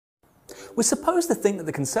We're supposed to think that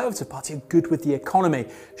the Conservative Party are good with the economy.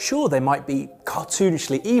 Sure, they might be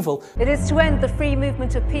cartoonishly evil. It is to end the free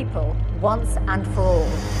movement of people once and for all.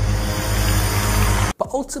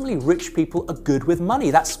 But ultimately, rich people are good with money.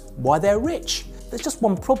 That's why they're rich. There's just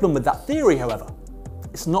one problem with that theory, however.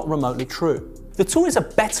 It's not remotely true. The Tories are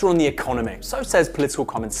better on the economy, so says political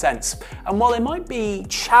common sense. And while they might be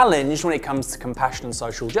challenged when it comes to compassion and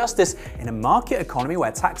social justice, in a market economy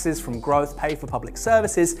where taxes from growth pay for public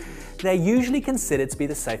services, they're usually considered to be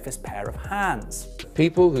the safest pair of hands.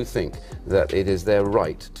 People who think that it is their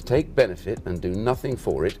right to take benefit and do nothing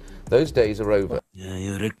for it, those days are over.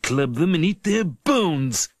 You ought to club them and eat their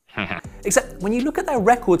bones. Except when you look at their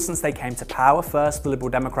record since they came to power, first the Liberal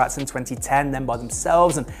Democrats in 2010, then by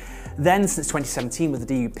themselves, and then since 2017 with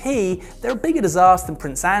the DUP, they're a bigger disaster than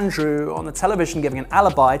Prince Andrew on the television giving an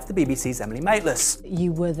alibi to the BBC's Emily Maitlis.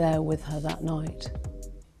 You were there with her that night.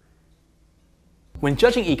 When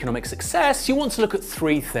judging economic success, you want to look at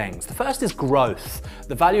three things. The first is growth,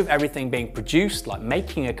 the value of everything being produced, like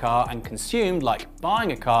making a car, and consumed, like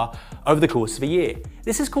buying a car, over the course of a year.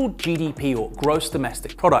 This is called GDP, or gross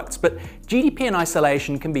domestic product, but GDP in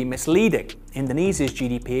isolation can be misleading. Indonesia's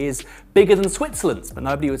GDP is bigger than Switzerland's, but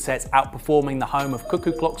nobody would say it's outperforming the home of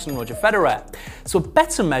cuckoo clocks and Roger Federer. So a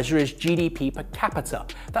better measure is GDP per capita.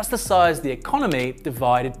 That's the size of the economy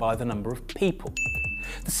divided by the number of people.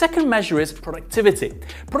 The second measure is productivity.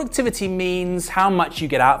 Productivity means how much you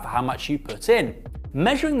get out for how much you put in.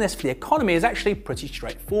 Measuring this for the economy is actually pretty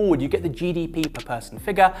straightforward. You get the GDP per person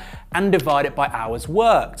figure and divide it by hours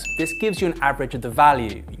worked. This gives you an average of the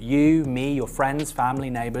value you, me, your friends, family,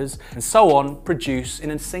 neighbours, and so on produce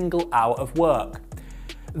in a single hour of work.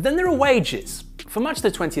 Then there are wages. For much of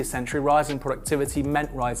the 20th century, rising productivity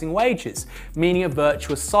meant rising wages, meaning a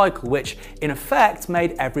virtuous cycle which, in effect,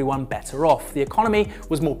 made everyone better off. The economy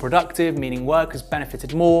was more productive, meaning workers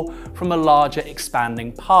benefited more from a larger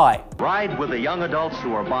expanding pie. Ride with the young adults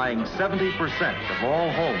who are buying 70% of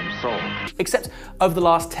all homes sold. Except over the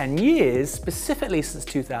last 10 years, specifically since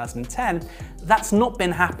 2010, that's not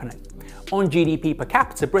been happening. On GDP per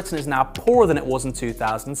capita, Britain is now poorer than it was in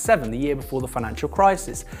 2007, the year before the financial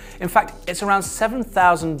crisis. In fact, it's around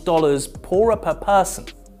 $7,000 poorer per person,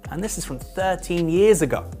 and this is from 13 years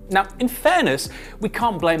ago. Now, in fairness, we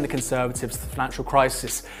can't blame the Conservatives for the financial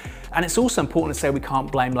crisis. And it's also important to say we can't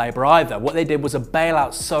blame Labour either. What they did was a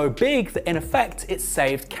bailout so big that in effect it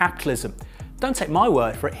saved capitalism. Don't take my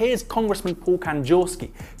word for it. Here's Congressman Paul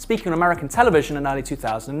Kanjorski speaking on American television in early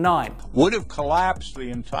 2009. Would have collapsed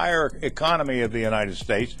the entire economy of the United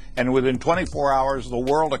States, and within 24 hours the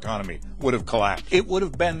world economy would have collapsed. It would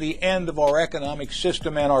have been the end of our economic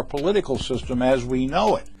system and our political system as we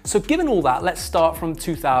know it. So given all that, let's start from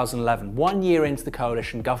 2011, 1 year into the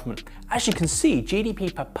coalition government. As you can see,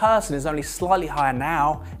 GDP per person is only slightly higher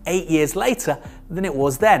now, 8 years later, than it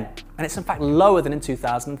was then. And it's in fact lower than in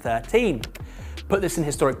 2013. Put this in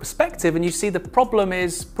historic perspective and you see the problem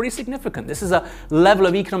is pretty significant. This is a level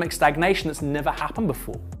of economic stagnation that's never happened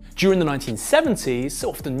before. During the 1970s,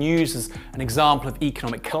 often used as an example of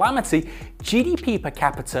economic calamity, GDP per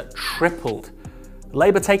capita tripled.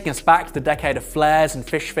 Labour taking us back to the decade of flares and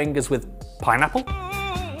fish fingers with pineapple?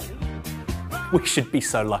 We should be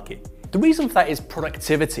so lucky. The reason for that is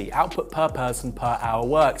productivity, output per person per hour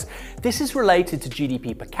worked. This is related to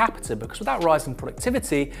GDP per capita because without rising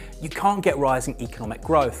productivity, you can't get rising economic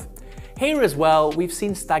growth. Here as well, we've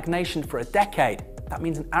seen stagnation for a decade. That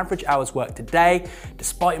means an average hours worked today,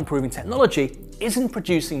 despite improving technology, isn't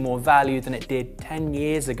producing more value than it did 10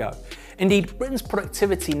 years ago. Indeed, Britain's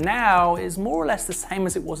productivity now is more or less the same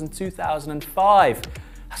as it was in 2005.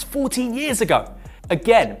 That's 14 years ago.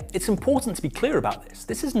 Again, it's important to be clear about this.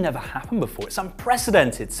 This has never happened before. It's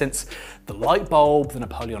unprecedented since the light bulb, the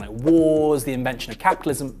Napoleonic Wars, the invention of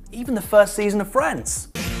capitalism, even the first season of Friends.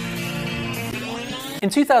 In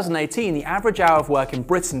 2018, the average hour of work in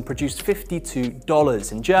Britain produced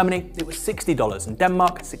 $52. In Germany, it was $60. In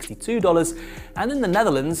Denmark, $62. And in the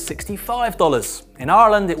Netherlands, $65. In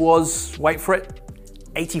Ireland, it was, wait for it,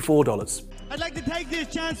 $84. I'd like to take this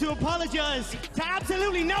chance to apologize to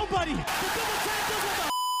absolutely nobody.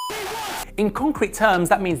 In concrete terms,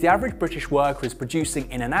 that means the average British worker is producing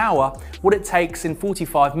in an hour what it takes in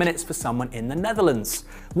 45 minutes for someone in the Netherlands.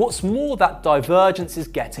 What's more, that divergence is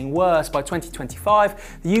getting worse. By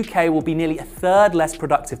 2025, the UK will be nearly a third less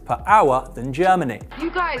productive per hour than Germany.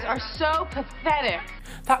 You guys are so pathetic.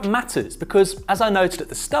 That matters because, as I noted at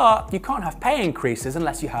the start, you can't have pay increases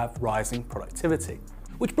unless you have rising productivity.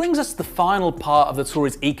 Which brings us to the final part of the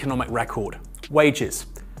Tories' economic record, wages.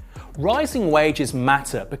 Rising wages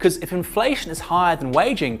matter because if inflation is higher than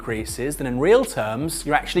wage increases, then in real terms,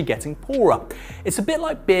 you're actually getting poorer. It's a bit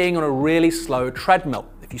like being on a really slow treadmill.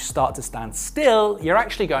 If you start to stand still, you're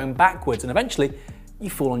actually going backwards and eventually you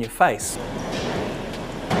fall on your face.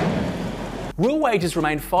 Real wages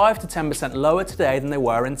remain 5 to 10% lower today than they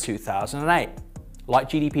were in 2008. Like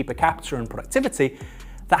GDP per capita and productivity,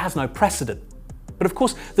 that has no precedent. But of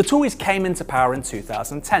course, the Tories came into power in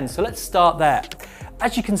 2010, so let's start there.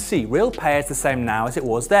 As you can see, real pay is the same now as it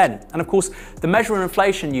was then. And of course, the measure of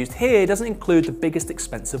inflation used here doesn't include the biggest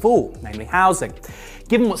expense of all, namely housing.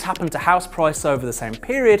 Given what's happened to house price over the same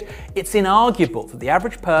period, it's inarguable that the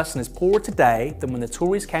average person is poorer today than when the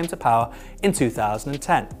Tories came to power in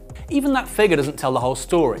 2010. Even that figure doesn't tell the whole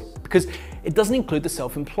story, because it doesn't include the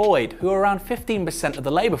self-employed, who are around 15% of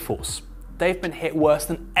the labour force. They've been hit worse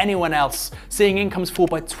than anyone else, seeing incomes fall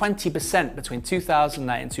by 20% between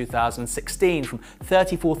 2008 and 2016, from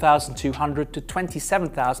 34,200 to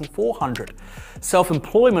 27,400.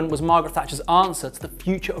 Self-employment was Margaret Thatcher's answer to the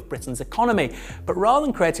future of Britain's economy, but rather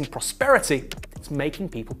than creating prosperity, it's making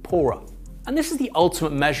people poorer. And this is the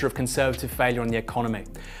ultimate measure of Conservative failure on the economy.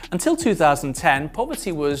 Until 2010,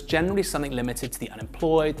 poverty was generally something limited to the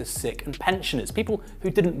unemployed, the sick and pensioners, people who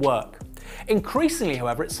didn't work. Increasingly,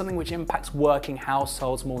 however, it's something which impacts working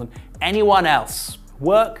households more than anyone else.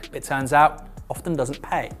 Work, it turns out, often doesn't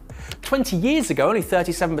pay. 20 years ago, only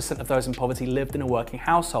 37% of those in poverty lived in a working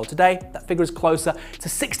household. Today, that figure is closer to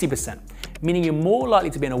 60%, meaning you're more likely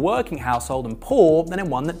to be in a working household and poor than in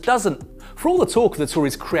one that doesn't. For all the talk of the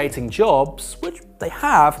Tories creating jobs, which they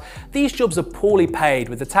have, these jobs are poorly paid,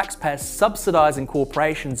 with the taxpayers subsidising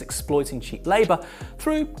corporations exploiting cheap labour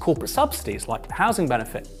through corporate subsidies like the housing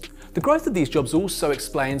benefit. The growth of these jobs also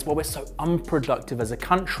explains why we're so unproductive as a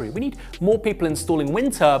country. We need more people installing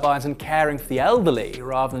wind turbines and caring for the elderly,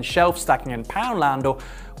 rather than shelf stacking in Poundland or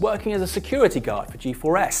working as a security guard for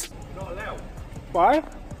G4S. You're not allowed. Why?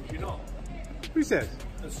 Because you're not. Who says?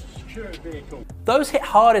 It's a security vehicle. Those hit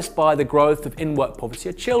hardest by the growth of in-work poverty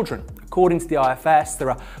are children. According to the IFS,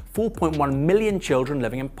 there are 4.1 million children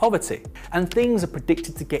living in poverty. And things are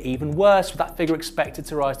predicted to get even worse, with that figure expected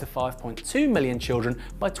to rise to 5.2 million children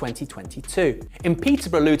by 2022. In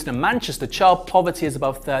Peterborough, Luton and Manchester, child poverty is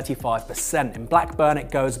above 35%. In Blackburn,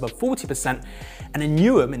 it goes above 40%. And in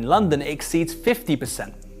Newham, in London, it exceeds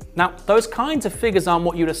 50%. Now, those kinds of figures aren't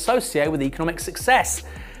what you'd associate with economic success,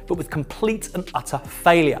 but with complete and utter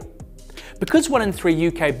failure. Because 1 in 3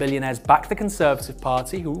 UK billionaires back the Conservative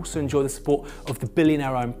Party, who also enjoy the support of the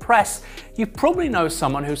billionaire-owned press, you probably know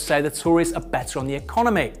someone who say the Tories are better on the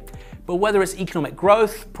economy. But whether it's economic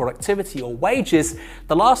growth, productivity or wages,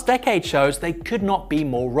 the last decade shows they could not be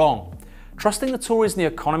more wrong. Trusting the Tories in the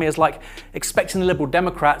economy is like expecting the Liberal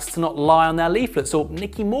Democrats to not lie on their leaflets, or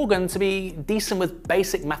Nicky Morgan to be decent with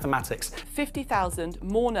basic mathematics. 50,000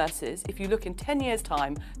 more nurses, if you look in 10 years'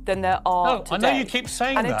 time, than there are today. I know you keep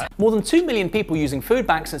saying that. More than 2 million people using food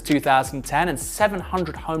banks since 2010 and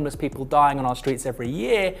 700 homeless people dying on our streets every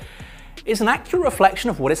year is an accurate reflection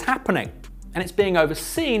of what is happening. And it's being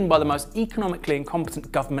overseen by the most economically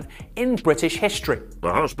incompetent government in British history.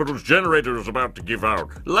 The hospital's generator is about to give out.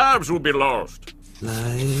 Lives will be lost.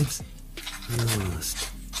 Lives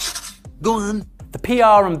lost. Go on. The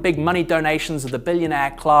PR and big money donations of the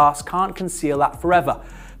billionaire class can't conceal that forever,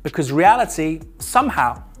 because reality,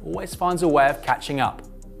 somehow, always finds a way of catching up.